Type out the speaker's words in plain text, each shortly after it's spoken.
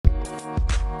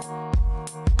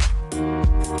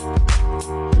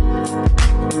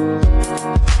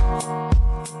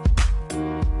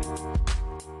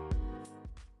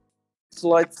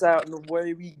Lights out and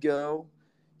away we go.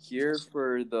 Here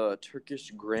for the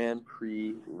Turkish Grand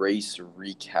Prix race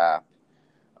recap.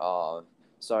 Uh,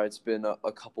 Sorry, it's been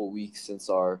a couple weeks since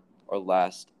our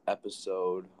last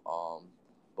episode,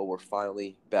 but we're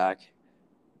finally back,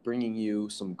 bringing you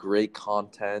some great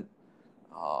content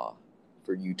uh,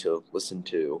 for you to listen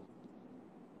to.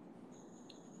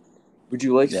 Would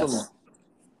you like Yes.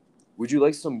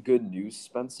 some good news,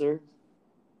 Spencer?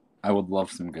 I would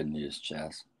love some good news,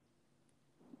 Jazz.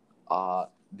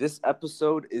 This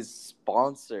episode is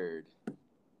sponsored.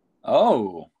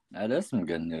 Oh, that is some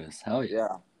good news. Hell yeah.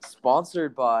 Yeah,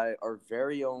 sponsored by our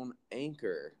very own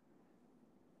Anchor.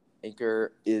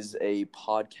 Anchor is a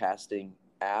podcasting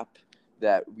app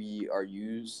that we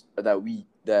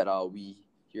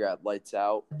here at Lights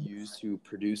Out use to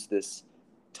produce this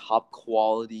top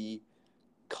quality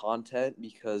content,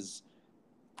 because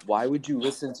why would you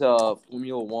listen to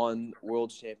Formula One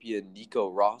world champion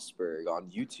Nico Rosberg on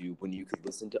YouTube when you could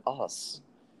listen to us?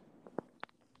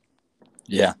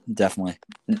 Yeah, definitely.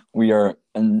 We are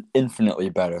infinitely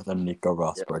better than Nico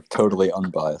Rosberg. Yeah. Totally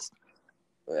unbiased.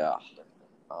 Yeah.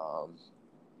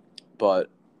 But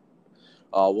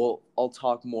I'll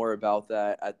talk more about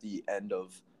that at the end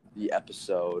of the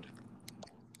episode.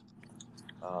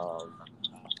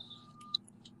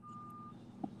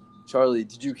 Charlie,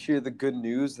 did you hear the good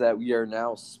news that we are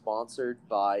now sponsored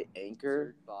by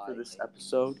Anchor for this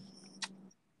episode?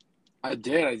 I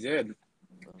did.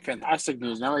 Fantastic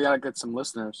news. Now we gotta get some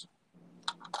listeners.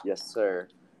 Yes, sir.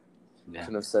 Yeah.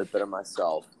 Couldn't have said it better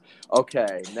myself.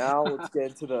 Okay, now let's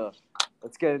get into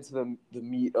the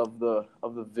meat of the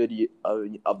video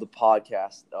of the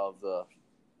podcast of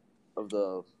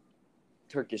the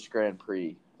Turkish Grand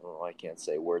Prix. Oh, I can't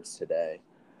say words today.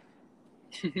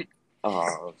 Okay.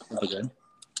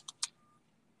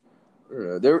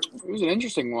 It was an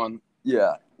interesting one.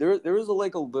 Yeah, there was a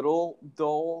little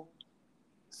dull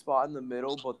spot in the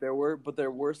middle, but there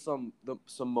were some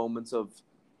moments of.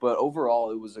 But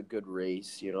overall, it was a good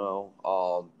race, you know.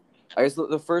 I guess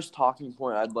the first talking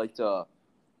point I'd like to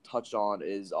touch on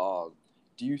is,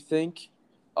 do you think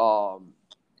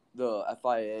the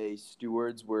FIA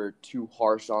stewards were too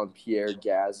harsh on Pierre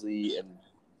Gasly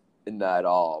in that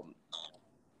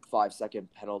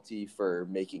 5-second penalty for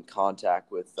making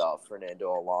contact with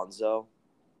Fernando Alonso?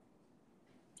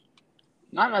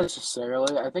 Not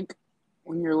necessarily. I think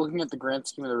when you're looking at the grand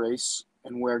scheme of the race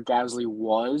and where Gasly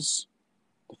was,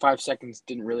 the 5 seconds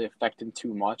didn't really affect him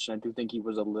too much. And I do think he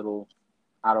was a little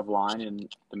out of line in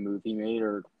the move he made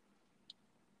or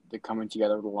the coming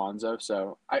together with Alonso.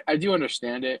 So I do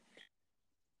understand it,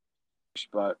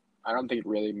 but I don't think it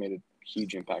really made a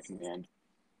huge impact in the end.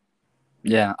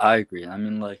 Yeah, I agree. I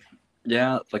mean,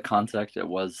 the contact, it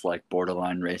was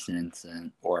borderline racing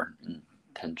incident or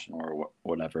intentional or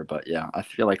whatever. But yeah, I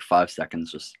feel like 5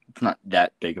 seconds it's not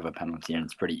that big of a penalty, and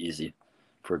it's pretty easy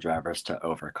for drivers to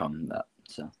overcome that.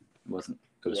 So it was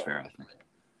fair, I think.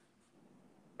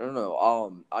 I don't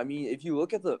know. I mean, if you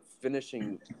look at the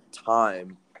finishing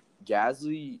time,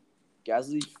 Gasly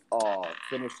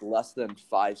finished less than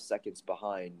 5 seconds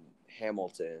behind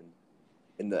Hamilton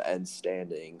in the end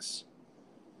standings.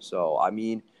 So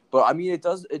it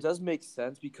does make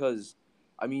sense, because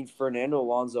Fernando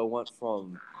Alonso went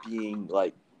from being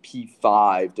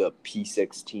P5 to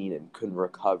P16 and couldn't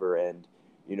recover, and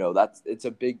that's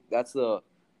the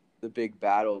big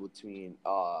battle between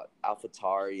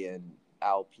AlphaTauri and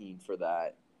Alpine for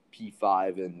that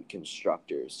P5 in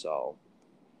constructors. So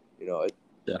it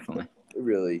definitely it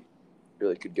really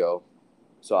could go.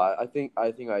 So I think I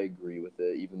agree with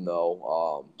it, even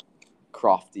though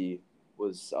Crofty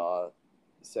was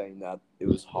saying that it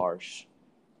was harsh.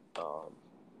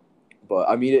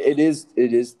 But it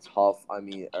is tough. I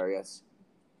guess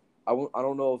I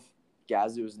don't know if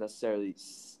Gasly was necessarily.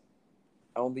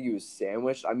 I don't think he was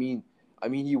sandwiched.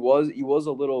 He was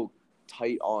a little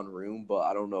tight on room, but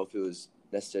I don't know if it was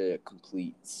necessarily a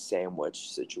complete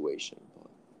sandwich situation.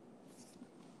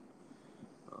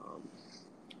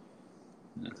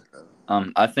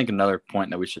 I think another point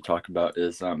that we should talk about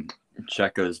is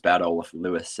Checo's battle with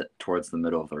Lewis towards the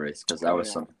middle of the race, because that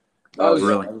was some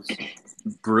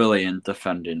brilliant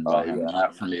defending by him. Yeah.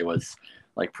 That for me was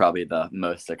probably the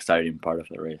most exciting part of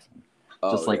the race.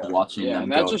 Watching them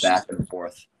go back and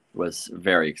forth was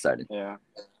very exciting. Yeah,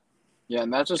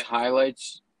 and that just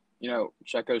highlights,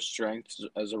 Checo's strengths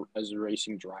as a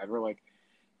racing driver.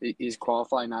 His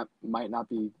qualifying might not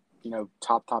be,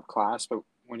 top class, but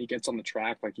when he gets on the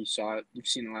track, you've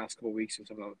seen the last couple of weeks of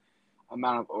the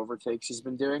amount of overtakes he's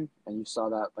been doing, and you saw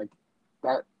that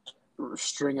that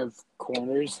string of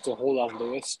corners to hold off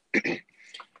Lewis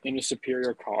in a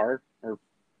superior car, or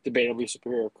debatably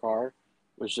superior car.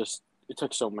 was just it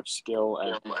took so much skill,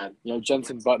 and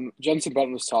Jensen Button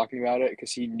was talking about it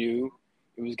because he knew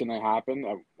it was going to happen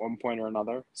at one point or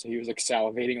another, so he was like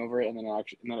salivating over it, and then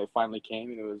it finally came,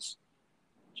 and it was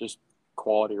just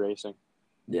quality racing.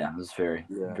 Yeah, it was very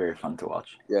very fun to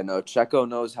watch. Yeah, no, Checo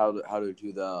knows how to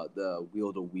do the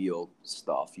wheel to wheel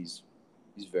stuff. He's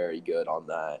very good on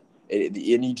that, and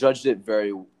he judged it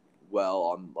very well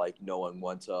on like knowing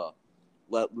when to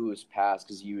let Lewis pass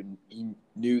because he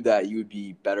knew that you would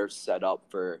be better set up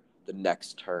for the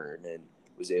next turn and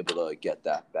was able to get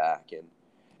that back.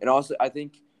 And also, I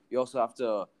think you also have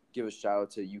to give a shout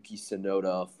out to Yuki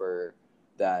Tsunoda for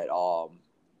that.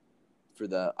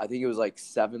 I think it was like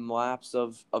 7 laps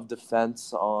of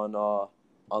defense on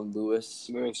Lewis.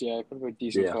 Lewis, yeah, put a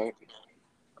decent fight.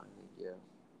 I think, yeah,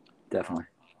 definitely.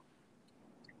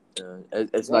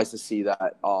 It's nice to see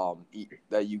that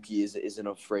that Yuki isn't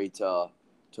afraid to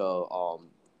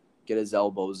get his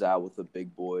elbows out with the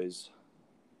big boys.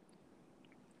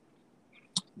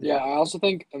 Yeah, I also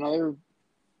think the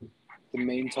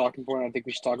main talking point I think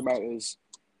we should talk about is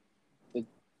the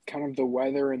kind of the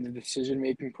weather and the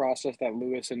decision-making process that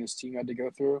Lewis and his team had to go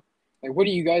through. Like, what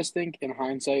do you guys think in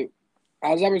hindsight?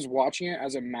 As I was watching it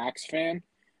as a Max fan,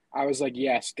 I was like,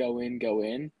 yes, go in,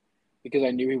 because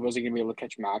I knew he wasn't going to be able to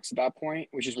catch Max at that point,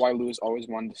 which is why Lewis always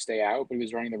wanted to stay out, but he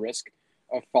was running the risk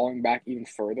of falling back even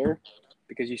further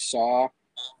because you saw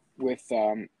with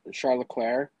Charles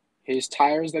Leclerc, his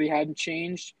tires that he hadn't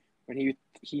changed when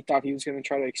he thought he was going to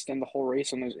try to extend the whole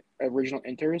race on those original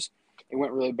inters, it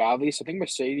went really badly. So I think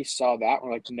Mercedes saw that and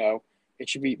were like, no, we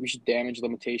should damage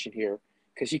limitation here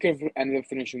because he could have ended up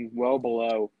finishing well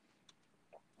below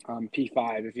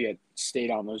P5 if he had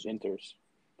stayed on those inters.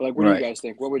 But like, what do you guys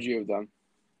think? What would you have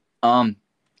done?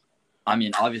 I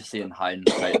mean, obviously in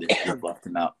hindsight they should have left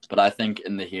him out, but I think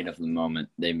in the heat of the moment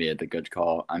they made the good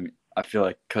call. I mean, I feel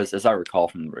like because as I recall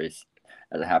from the race,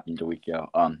 as it happened a week ago,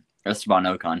 Esteban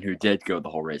Ocon, who did go the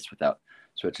whole race without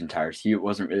switching tires, he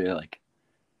wasn't really like,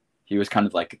 he was kind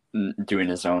of like doing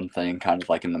his own thing, kind of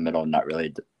like in the middle, not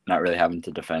really having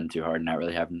to defend too hard, not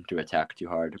really having to attack too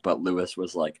hard. But Lewis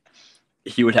was like,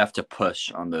 he would have to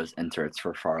push on those inserts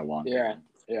for far longer.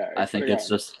 Yeah. I think it's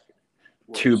just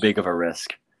too big of a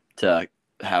risk to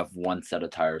have one set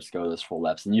of tires go those full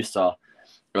laps. And you saw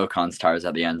Ocon's tires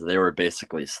at the end; they were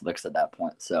basically slicks at that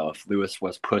point. So if Lewis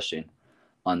was pushing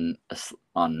on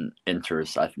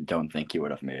inters, I don't think he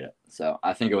would have made it. So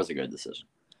I think it was a good decision.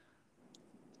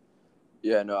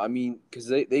 Yeah, no, I mean, because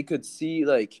they could see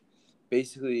like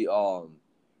basically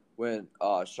when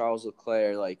Charles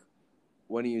Leclerc, like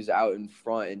when he was out in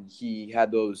front and he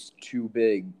had those two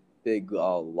big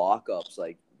lockups,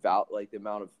 like the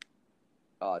amount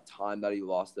of time that he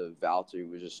lost to Valtteri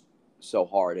was just so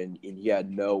hard, and he had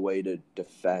no way to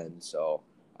defend. So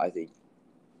I think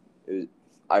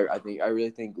I really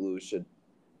think Lewis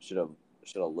should have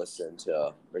listened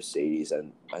to Mercedes,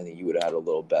 and I think he would have had a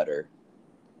little better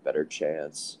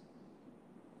chance.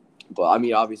 But I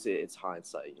mean, obviously, it's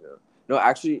hindsight, you know. No,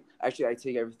 actually, I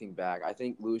take everything back. I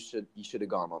think Lewis should have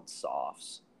gone on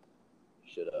softs.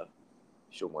 Should have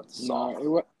went to soft.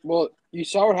 No, well, you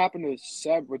saw what happened to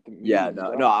Seb with the mediums,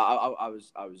 no. I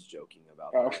was joking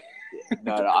about that. Yeah.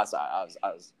 No, I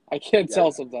was. I can't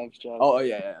tell sometimes, Jeff. Oh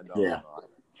yeah. No.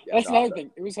 That's another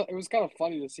thing. It was kind of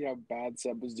funny to see how bad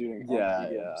Seb was doing. Yeah.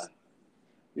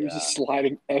 He was just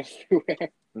sliding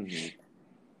everywhere. Mm-hmm.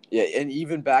 Yeah, and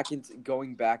even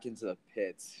going back into the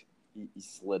pits, he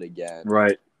slid again.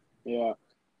 Right. Yeah.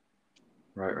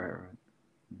 Right.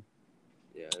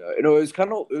 Yeah, it was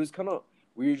kind of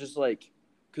weird, just like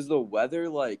because the weather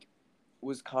like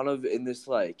was kind of in this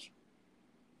like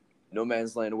no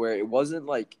man's land where it wasn't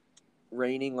like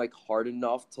raining like hard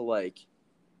enough to like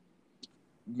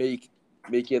make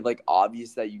it like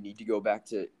obvious that you need to go back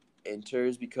to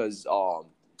inters because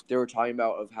they were talking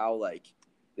about of how like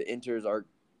the inters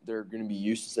they're going to be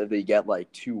useless if they get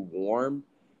like too warm,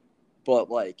 but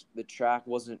like the track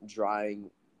wasn't drying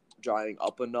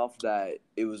up enough that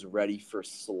it was ready for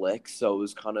slick, so it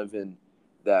was kind of in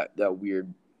that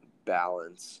weird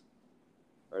balance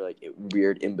or like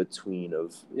weird in between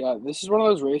of. Yeah, this is one of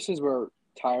those races where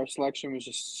tire selection was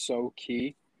just so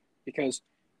key because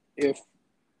if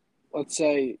let's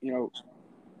say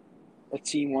a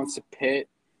team wants to pit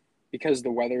because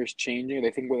the weather is changing, they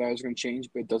think the weather is going to change,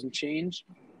 but it doesn't change,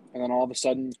 and then all of a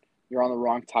sudden you're on the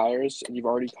wrong tires and you've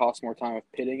already cost more time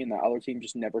of pitting, and the other team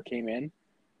just never came in,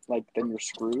 like then you're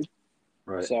screwed.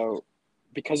 Right. So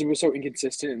because it was so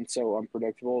inconsistent and so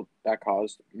unpredictable, that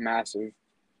caused massive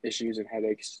issues and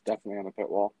headaches definitely on the pit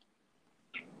wall.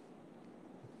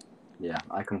 Yeah,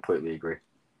 I completely agree.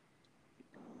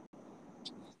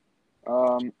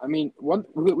 I mean,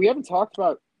 we haven't talked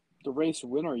about the race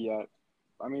winner yet.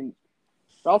 I mean,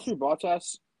 Valtteri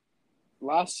Bottas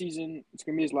last season, it's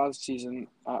gonna be his last season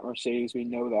at Mercedes. We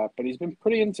know that, but he's been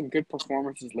putting in some good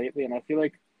performances lately, and I feel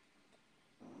like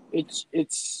it's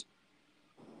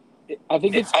I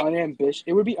think it's unambitious.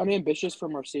 It would be unambitious for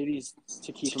Mercedes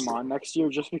to keep him on next year,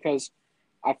 just because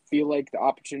I feel like the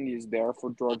opportunity is there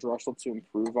for George Russell to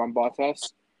improve on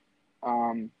Bottas.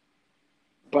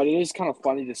 But it is kind of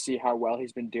funny to see how well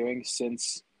he's been doing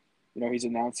since, he's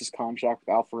announced his contract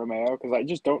with Alfa Romeo, because I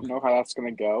just don't know how that's going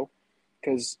to go.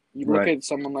 Because you look Right. at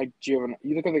someone like you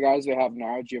look at the guys they have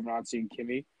now, Giovinazzi and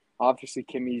Kimi. Obviously,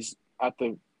 Kimi's at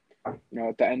the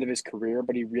end of his career,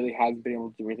 but he really hasn't been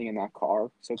able to do anything in that car.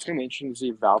 So it's going to be interesting to see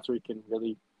if Valtteri can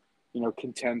really,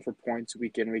 contend for points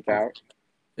week in, week out.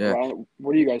 Yeah.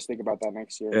 What do you guys think about that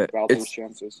next year? Yeah, Valtteri's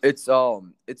chances. It's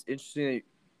interesting that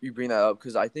you bring that up,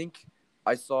 because I think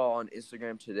I saw on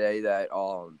Instagram today that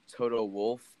Toto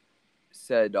Wolff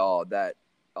said that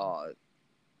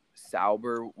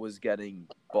Sauber was getting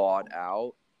bought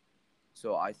out.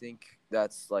 So I think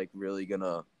that's like really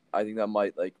gonna. I think that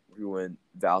might like ruin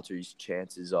Valtteri's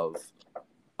chances of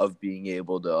being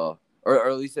able to, or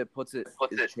at least it puts his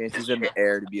chances in the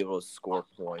air to be able to score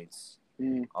points.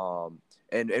 And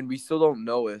we still don't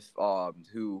know if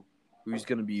who's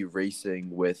gonna be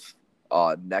racing with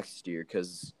next year,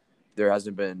 because there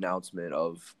hasn't been an announcement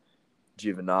of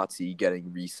Giovinazzi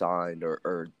getting re-signed,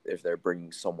 or if they're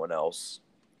bringing someone else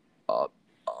up.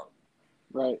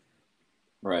 Right.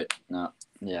 No.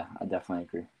 Yeah, I definitely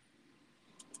agree.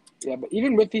 Yeah, but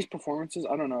even with these performances,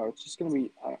 I don't know. It's just going to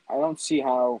be – I don't see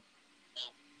how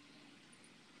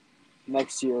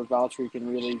next year Valtteri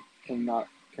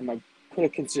can put a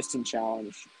consistent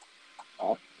challenge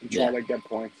up and try to get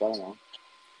points. I don't know.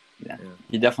 Yeah.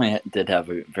 He definitely did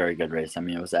have a very good race. I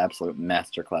mean, it was an absolute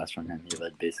masterclass from him. He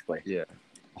led basically the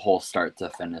whole start to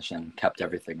finish and kept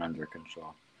everything under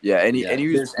control. Yeah, and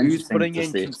he was putting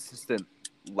in consistent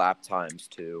lap times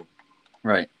too.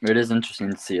 Right. It is interesting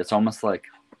to see. It's almost like,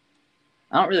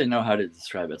 I don't really know how to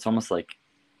describe it. It's almost like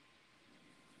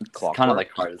Clockwork. Kind of like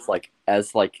hard. It's like,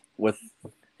 as like with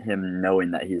him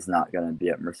knowing that he's not going to be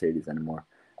at Mercedes anymore.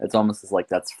 It's almost as like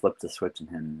that's flipped a switch in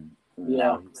him.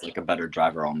 Now he's like a better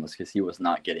driver almost, because he was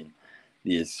not getting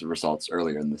these results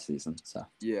earlier in the season. So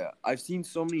yeah, I've seen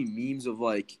so many memes of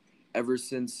like ever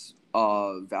since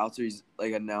Valtteri's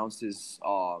like announced his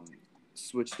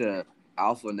switch to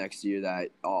Alpha next year, that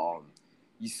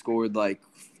he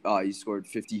scored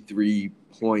 53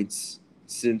 points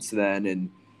since then,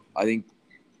 and I think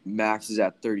Max is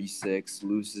at 36,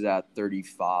 Lewis is at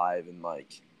 35, and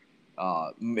like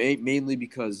mainly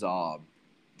because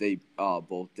they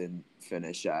both didn't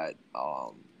finish at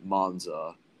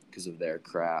Monza because of their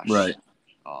crash. Right.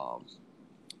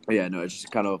 But yeah, no, it's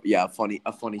just kind of a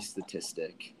funny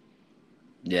statistic.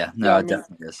 Yeah, no, it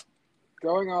definitely is.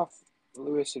 Going off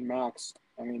Lewis and Max,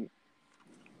 I mean,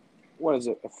 what is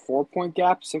it? A 4-point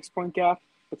gap, 6-point gap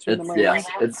between them?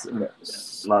 It's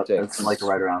like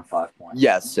right around 5 points.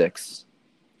 Yeah, 6.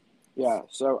 Yeah,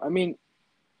 so I mean,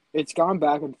 it's gone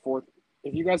back and forth.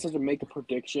 If you guys have to make a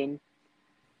prediction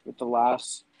with the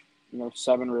last,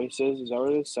 7 races, is that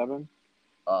what it is? 7?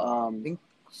 I think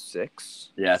 6.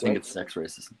 Yeah, I think it's 6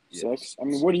 races. 6. I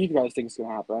mean, what do you guys think is going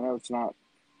to happen? I know it's not.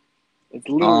 It's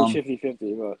literally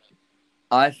 50-50, but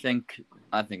I think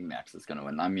Max is going to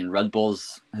win. I mean, Red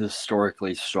Bull's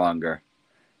historically stronger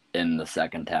in the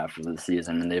second half of the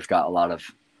season, and they've got a lot of,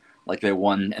 like, they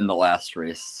won in the last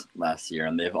race last year,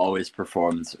 and they've always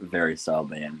performed very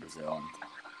solidly in Brazil. And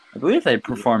I believe they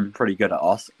performed pretty good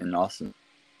in Austin.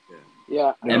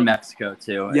 Yeah. In Mexico,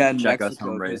 too. Yeah, in Checo's Mexico,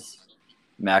 home race.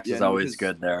 Max is always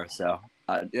good there, so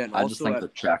I just think the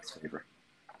track's favor.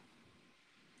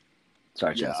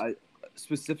 Sorry, Chaz. Yeah,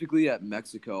 specifically at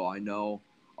Mexico, I know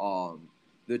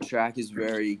the track is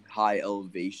very high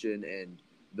elevation,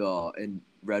 and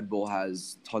Red Bull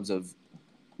has tons of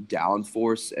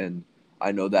downforce, and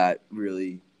I know that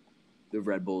really the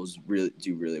Red Bulls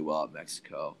do really well at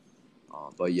Mexico.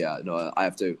 But yeah, no,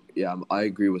 I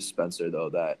agree with Spencer though,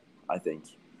 that I think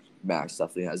Max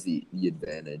definitely has the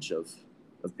advantage of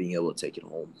being able to take it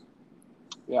home.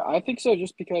 Yeah, I think so,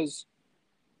 just because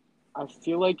I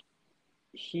feel like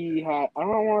I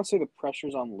don't want to say the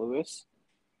pressure's on Lewis,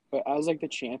 but as like the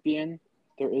champion,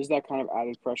 there is that kind of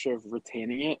added pressure of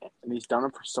retaining it, and he's done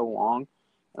it for so long.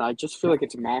 And I just feel like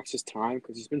it's Max's time,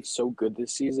 because he's been so good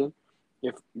this season.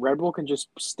 If Red Bull can just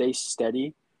stay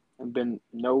steady and been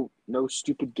no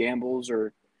stupid gambles,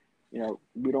 or you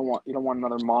don't want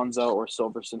another Monza or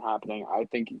Silverstone happening. I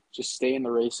think just stay in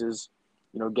the races,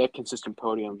 get consistent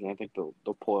podiums, and I think they'll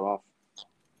pull it off.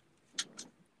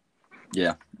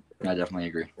 Yeah, I definitely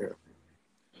agree.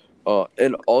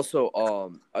 And also,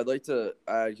 I'd like to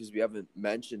add because we haven't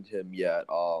mentioned him yet.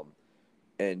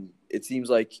 And it seems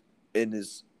like in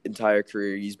his entire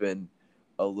career he's been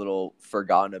a little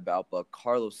forgotten about. But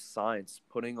Carlos Sainz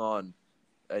putting on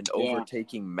an Yeah.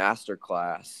 overtaking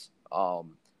masterclass,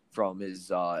 from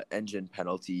his engine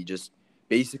penalty, just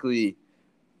basically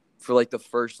for like the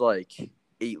first like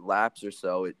 8 laps or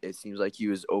so, it seems like he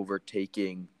was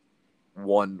overtaking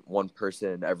one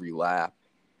person every lap.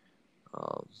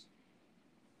 Um,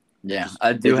 Yeah, just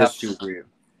I it do have to just agree.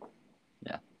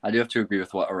 Yeah, I do have to agree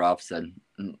with what Arav said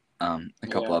a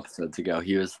couple Yeah. episodes ago.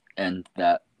 And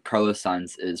that Carlos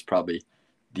Sainz is probably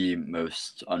the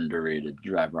most underrated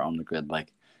driver on the grid.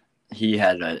 Like, he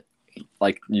had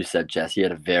like you said, Jess, he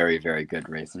had a very, very good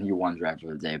race, and he won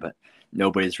driver of the day, but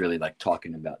nobody's really like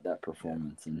talking about that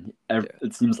performance. And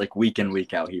it seems like week in,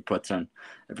 week out, he puts on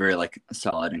a very like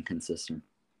solid and consistent.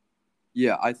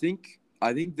 Yeah, I think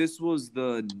this was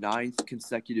the 9th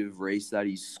consecutive race that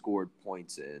he scored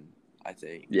points in. I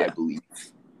believe.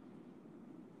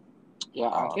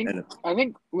 Yeah, I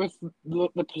think with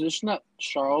the position that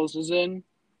Charles is in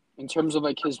terms of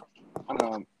like his, I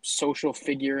don't know, social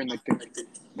figure and like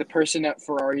the person that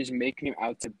Ferrari is making him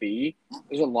out to be,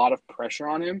 there's a lot of pressure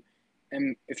on him.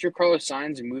 And if you're Carlos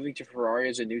Sainz and moving to Ferrari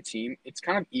as a new team, it's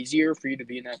kind of easier for you to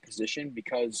be in that position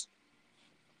because,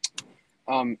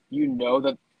 you know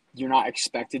that you're not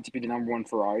expected to be the number one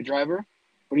Ferrari driver,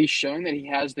 but he's showing that he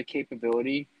has the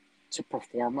capability to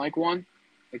perform like one.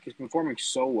 Like he's performing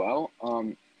so well.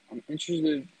 I'm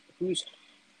interested who's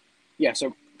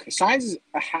so Sainz is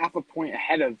a half a point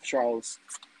ahead of Charles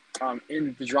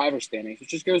in the driver's standings, which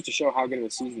just goes to show how good of a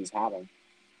season he's having.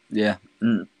 Yeah,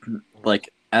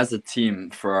 like as a team,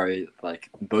 Ferrari, like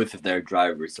both of their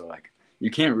drivers are like,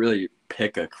 you can't really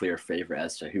pick a clear favorite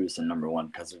as to who's the number one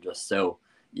because they're just so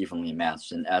evenly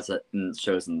matched. And as it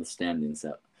shows in the standings,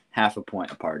 that half a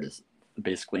point apart is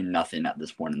basically nothing at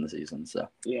this point in the season. So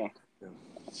yeah. Do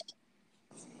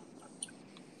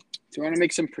you want to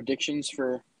make some predictions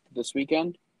for this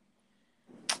weekend?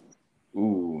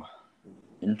 Ooh,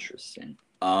 interesting.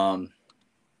 I'd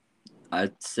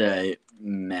say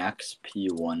Max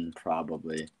P1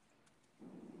 probably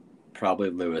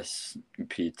Lewis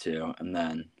P2, and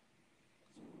then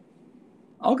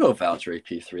I'll go Valtteri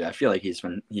P3. I feel like he's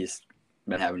been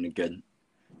having a good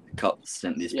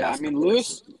stint these past. I mean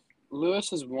Lewis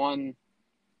has won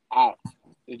at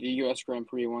the U.S. Grand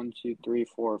Prix 1, 2, 3,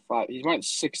 4, 5. He's won it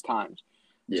 6 times.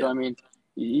 Yeah. So I mean,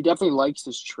 he definitely likes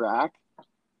this track,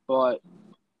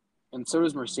 and so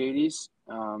does Mercedes.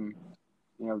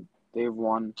 They've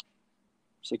won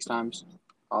 6 times,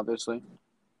 obviously,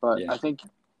 but Yeah. I think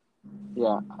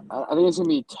it's gonna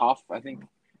be tough. I think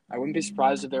I wouldn't be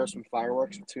surprised if there were some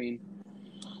fireworks between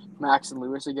Max and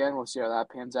Lewis again. We'll see how that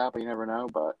pans out, but you never know.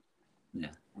 But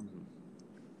yeah.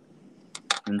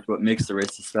 And what makes the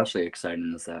race especially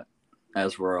exciting is that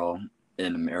as we're all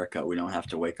in America, we don't have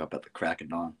to wake up at the crack of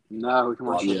dawn. No, we can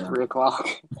watch it at 3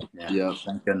 o'clock. Yeah.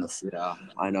 Thank goodness. Yeah,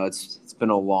 I know it's been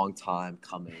a long time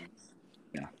coming.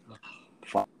 Yeah.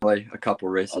 Finally, a couple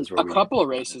races. Couple of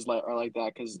races are like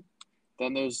that because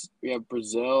then we have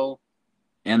Brazil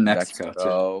and Mexico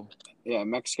too. Yeah,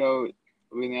 Mexico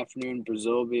will be in the afternoon.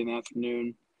 Brazil will be in the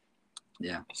afternoon.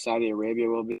 Yeah. Saudi Arabia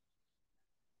will be.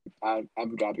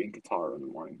 Abu Dhabi and Qatar in the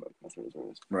morning, but that's what it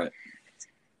is. Right.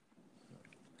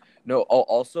 No.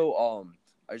 Also,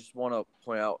 I just want to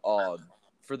point out,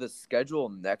 for the schedule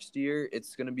next year,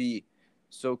 it's gonna be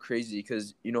so crazy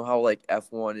because you know how like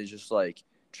F1 is just like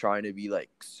trying to be like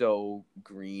so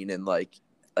green and like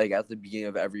at the beginning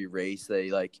of every race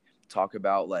they like talk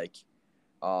about like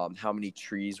how many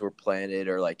trees were planted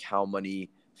or like how many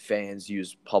fans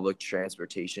use public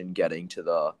transportation getting to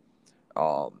the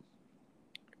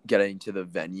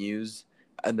venues,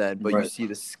 and then but you see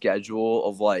the schedule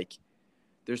of like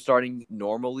they're starting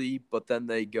normally, but then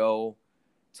they go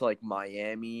to like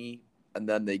Miami, and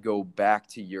then they go back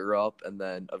to Europe, and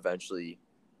then eventually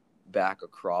back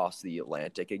across the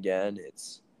Atlantic again.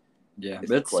 It's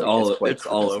all over.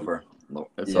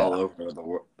 It's all over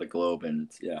the globe, and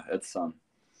it's a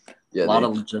lot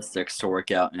of logistics to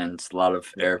work out and a lot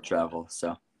of air travel.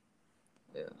 So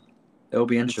it'll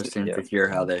be interesting to hear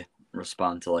how they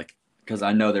respond to because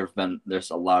I know there's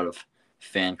a lot of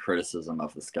fan criticism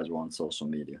of the schedule on social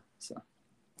media. So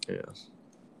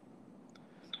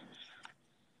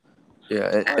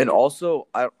and also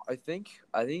I think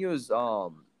it was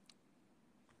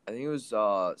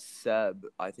Seb.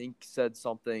 I think said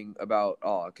something about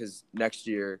because next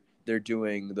year they're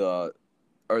gonna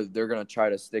try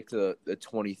to stick to the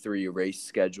 23 race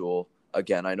schedule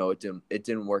again. I know it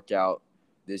didn't work out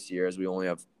this year, as we only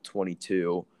have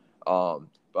 22.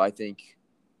 But I think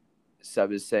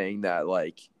Seb is saying that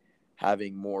like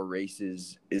having more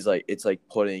races is like it's like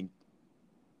putting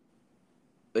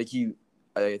like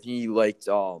I think he liked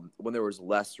when there was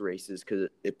less races because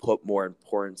it put more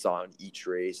importance on each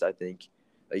race. I think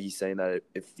like he's saying that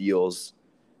it feels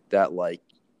that like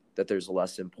that there's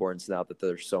less importance now that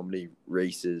there's so many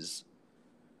races.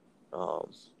 I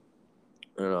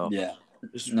don't know. Yeah.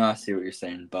 No, I see what you're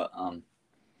saying, but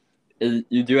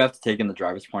you do have to take in the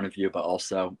driver's point of view, but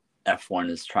also F1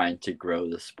 is trying to grow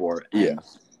the sport. And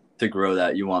to grow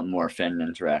that, you want more fan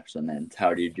interaction. And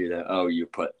how do you do that? Oh, you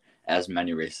put as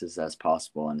many races as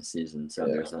possible in a season. So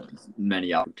there's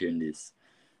many opportunities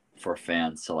for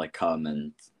fans to like come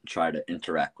and try to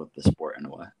interact with the sport in a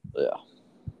way. Yeah.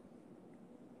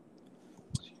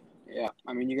 Yeah.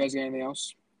 I mean, you guys got anything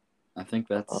else? I think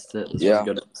that's it. This was Yeah. a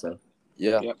good episode.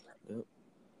 Yeah. Yep.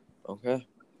 Okay.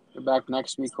 We're back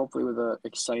next week, hopefully with an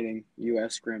exciting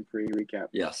U.S. Grand Prix recap.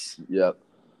 Yes. Yep.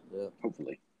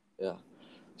 Hopefully. Yeah.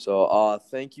 So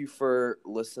thank you for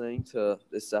listening to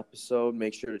this episode.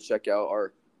 Make sure to check out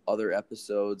our other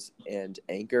episodes and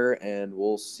Anchor, and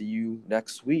we'll see you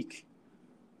next week.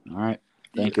 All right.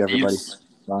 Thank you, everybody. Peace.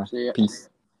 Bye. See ya. Peace.